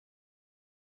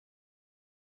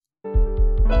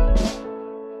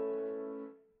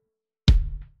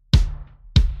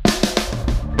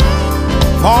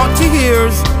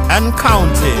years and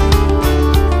counting.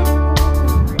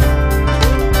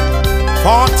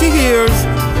 40 years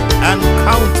and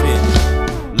counting.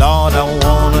 Lord, I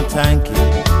wanna thank you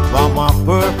for my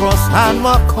purpose and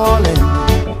my calling.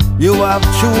 You have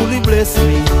truly blessed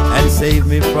me and saved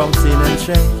me from sin and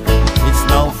shame. It's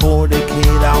now 4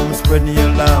 decades I'm spreading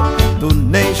your love to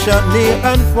nation near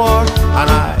and far, and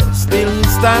I still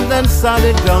stand and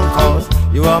solid ground, cause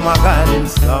you are my guiding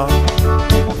star.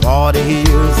 40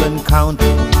 years and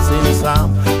counting since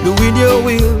I'm doing your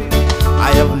will.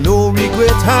 I have no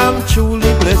regret, I'm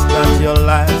truly blessed that your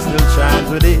light still shines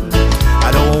within.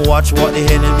 I don't watch what the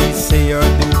enemy say or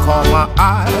do, cause my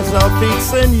eyes are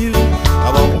fixed on you. I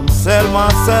won't sell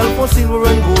myself for silver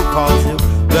and gold, cause you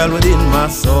dwell within my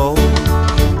soul.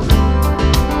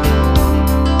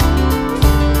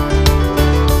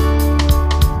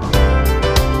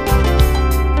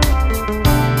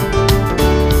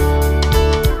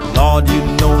 Lord, you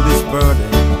know this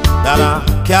burden that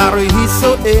I carry is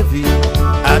so heavy.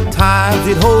 At times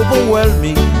it overwhelms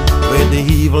me with the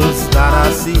evils that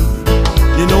I see.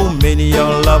 You know many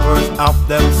are lovers of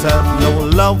themselves, no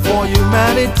love for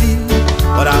humanity.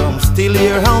 But I'm still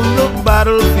here on the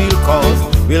battlefield, cause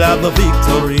we'll have the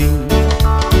victory.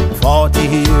 40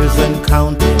 years and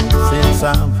counting since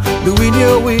I'm doing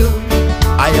your will.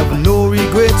 I have no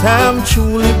regret, I'm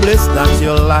truly blessed that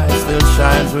your light still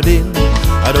shines within.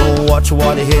 I don't watch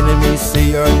what the enemy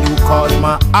say or do, cause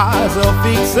my eyes are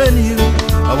fixed on you.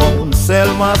 I won't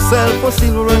sell myself for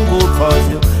silver and gold, cause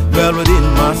you dwell within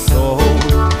my soul.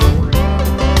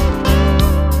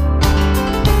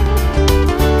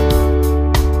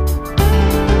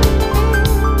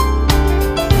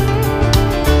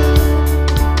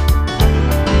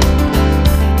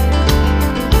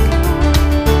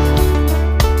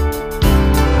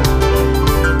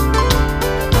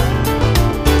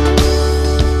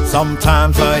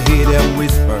 Sometimes I hear them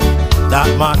whisper that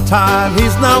my time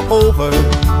is now over,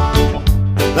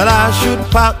 that I should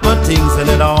pack my things and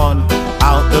head on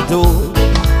out the door.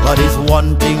 But it's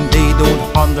one thing they don't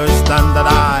understand, that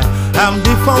I am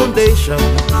the foundation,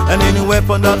 and any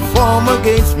weapon that form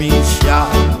against me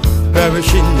shall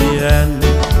perish in the end.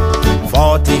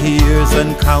 40 years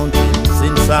and counting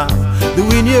since I'm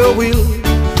doing your will.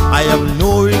 I have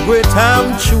no regret,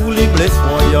 I'm truly blessed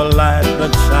for your light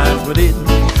that shines within.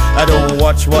 I don't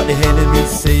watch what the enemy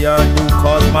say or do,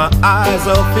 cause my eyes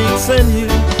are fixed on you.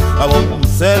 I won't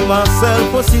sell myself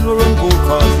for silver and gold,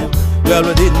 cause you dwell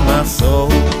within my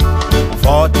soul.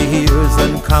 40 years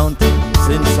and counting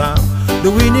since I'm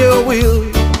doing your will.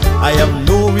 I have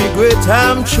no regret,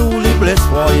 I'm truly blessed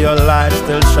for your light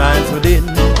still shines within.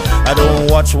 I don't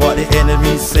watch what the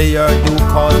enemy say or do,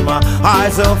 cause my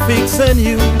eyes are fixed on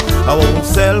you. I won't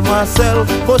sell myself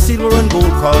for silver and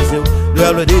gold, cause you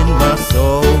dwell within my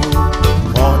soul.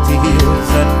 40 years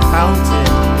and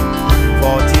counting.